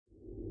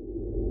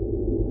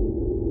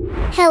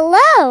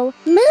Hello,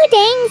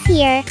 Moodangs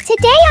here.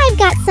 Today I've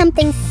got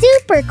something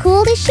super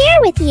cool to share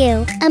with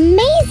you.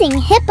 Amazing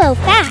hippo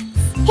facts.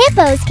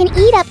 Hippos can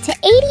eat up to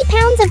 80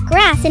 pounds of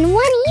grass in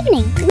one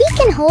evening. We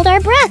can hold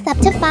our breath up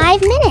to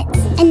 5 minutes.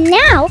 And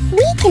now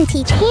we can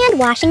teach hand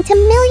washing to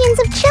millions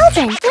of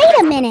children. Wait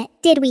a minute,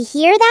 did we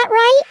hear that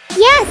right?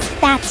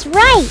 Yes, that's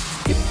right.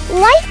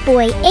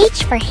 Lifebuoy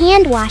H for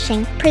hand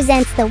washing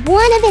presents the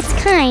one of its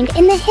kind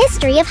in the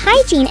history of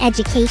hygiene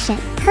education.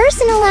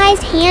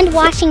 Personalized hand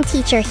washing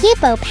teacher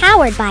Hippo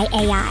powered by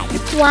AI.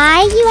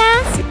 Why, you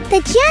ask?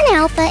 The Gen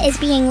Alpha is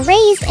being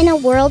raised in a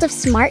world of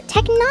smart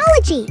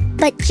technology.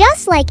 But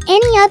just like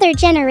any other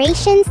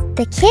generations,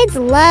 the kids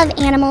love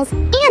animals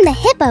and the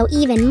hippo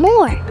even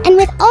more. And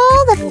with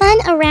all the fun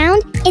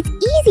around, it's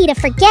easy to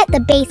forget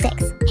the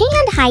basics.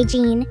 Hand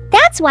hygiene.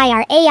 That's why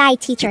our AI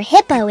teacher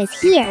Hippo is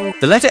here.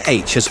 The letter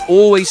H has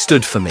always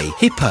stood for me,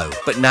 hippo.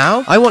 But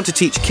now I want to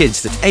teach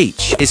kids that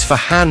H is for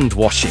hand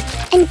washing.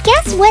 And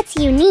guess what's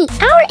unique?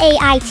 Our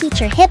AI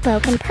teacher Hippo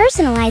can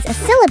personalize a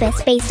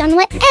syllabus based on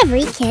what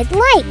every kid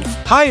likes.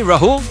 Hi,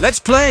 Rahul. Let's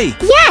play.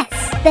 Yes!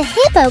 The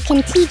Hippo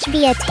can teach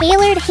via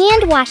tailored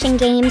hand washing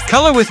games,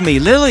 Color with me,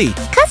 Lily.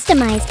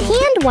 customized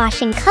hand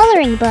washing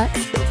coloring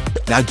books,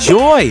 Now,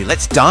 Joy,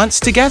 let's dance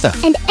together.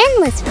 and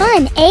endless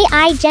fun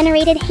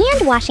AI-generated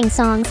hand washing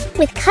songs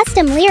with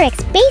custom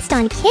lyrics based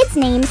on kids'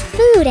 names,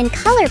 food, and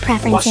color Wash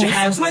preferences. your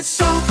hands with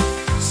soap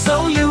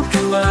so you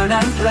can learn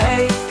and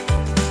play.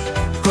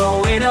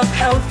 Growing up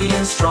healthy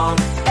and strong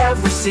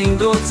every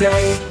single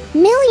day.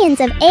 Millions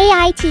of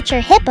AI teacher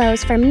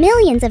hippos for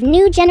millions of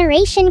new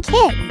generation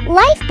kids.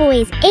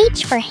 Lifebuoy's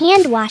H for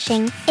hand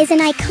washing is an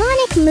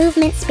iconic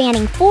movement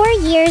spanning 4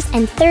 years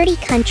and 30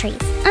 countries.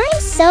 I'm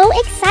so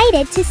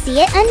excited to see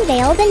it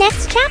unveil the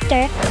next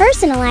chapter.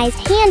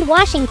 Personalized hand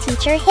washing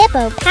teacher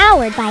Hippo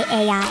powered by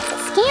AI.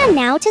 Scan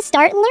now to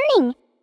start learning.